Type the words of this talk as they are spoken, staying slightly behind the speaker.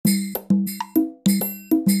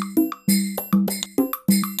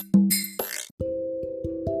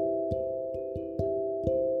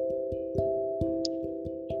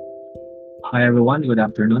Hi everyone, good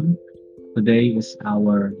afternoon. Today is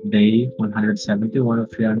our day 171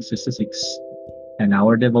 of 366 and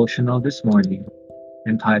our devotional this morning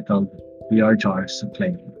entitled We Are Jars of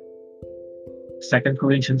Clay. 2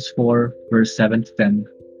 Corinthians 4 verse 7 to 10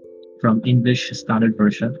 from English Standard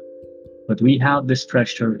Version. But we have this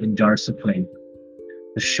treasure in jars of clay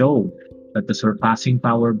to show that the surpassing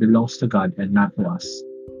power belongs to God and not to us.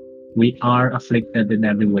 We are afflicted in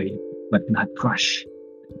every way, but not crushed,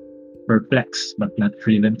 perplexed, but not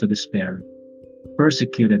driven to despair,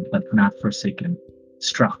 persecuted but not forsaken,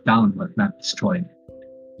 struck down but not destroyed,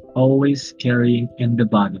 always carrying in the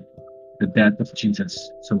body the death of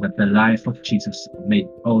Jesus, so that the life of Jesus may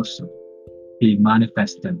also be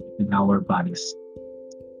manifested in our bodies.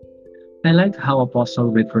 I like how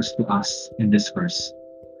Apostle refers to us in this verse.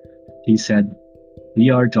 He said, we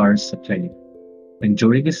are jars of clay. And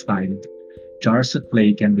during his time, jars of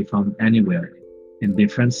clay can be found anywhere, in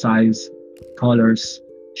different size, colors,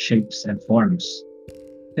 shapes, and forms.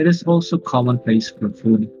 It is also commonplace for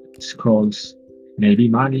food, scrolls, maybe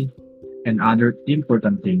money, and other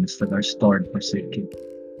important things that are stored for safety.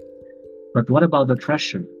 But what about the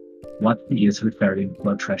treasure? What he is referring to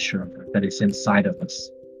a treasure that is inside of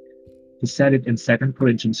us. He said it in 2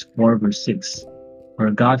 Corinthians 4 verse 6,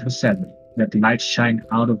 where God has said, let light shine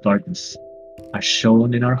out of darkness, has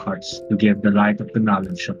shone in our hearts to give the light of the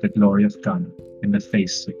knowledge of the glory of God in the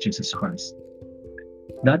face of Jesus Christ.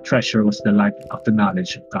 That treasure was the light of the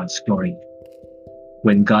knowledge of God's glory.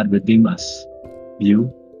 When God redeemed us,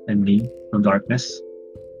 you and me, from darkness,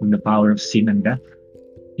 from the power of sin and death,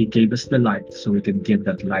 He gave us the light so we can give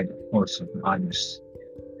that light also to others.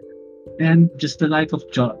 And just the light of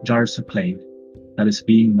jars of clay that is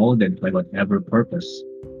being molded by whatever purpose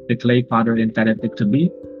the clay potter intended it to be,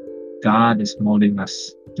 God is molding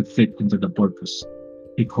us to fit into the purpose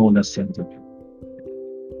He called us into.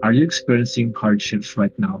 Are you experiencing hardships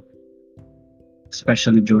right now,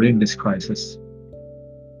 especially during this crisis?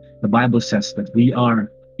 The Bible says that we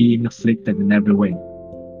are being afflicted in every way,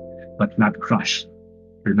 but not crushed.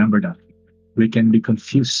 Remember that. We can be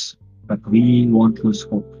confused, but we won't lose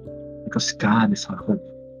hope because God is our hope.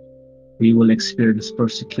 We will experience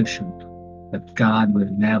persecution, but God will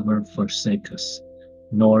never forsake us,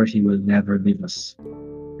 nor He will never leave us.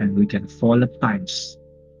 And we can fall at times,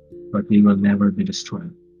 but we will never be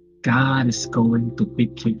destroyed. God is going to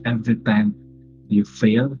pick you every time you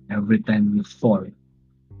fail, every time you fall.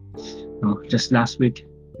 Just last week,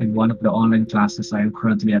 in one of the online classes I am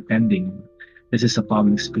currently attending, this is a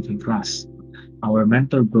public speaking class. Our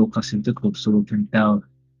mentor broke us into groups so we can tell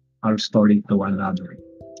our story to one another.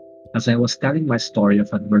 As I was telling my story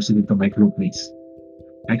of adversity to my group mates,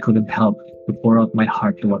 I couldn't help to pour out my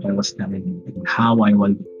heart to what I was telling you and how I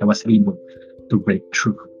was able to break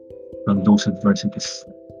through from those adversities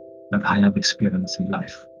that I have experienced in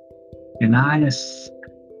life. And as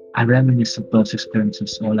I reminisce of those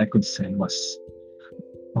experiences, all I could say was,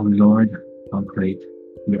 oh Lord, how great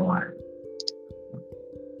you are.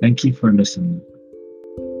 Thank you for listening.